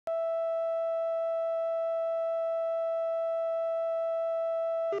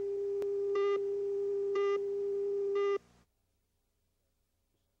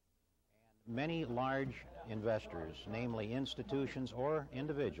Many large investors, namely institutions or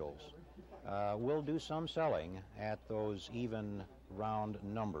individuals, will do some selling at those even round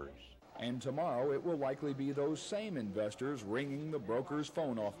numbers. And tomorrow it will likely be those same investors ringing the broker's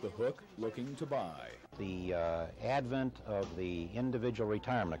phone off the hook looking to buy. The advent of the individual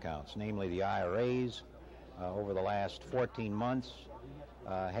retirement accounts, namely the IRAs, over the last 14 months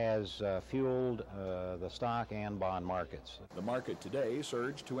has fueled the stock and bond markets. The market today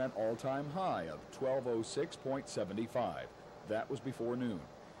surged to an all-time high of 1206.75. That was before noon.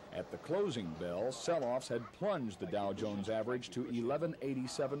 At the closing bell, sell-offs had plunged the Dow Jones average to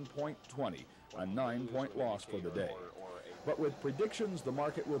 1187.20, a 9-point loss for the day. But with predictions the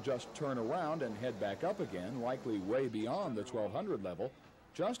market will just turn around and head back up again, likely way beyond the 1200 level,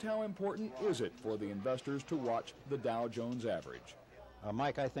 just how important is it for the investors to watch the Dow Jones average?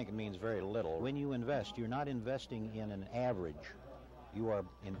 Mike, I think it means very little. When you invest, you're not investing in an average. You are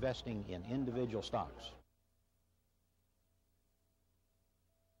investing in individual stocks.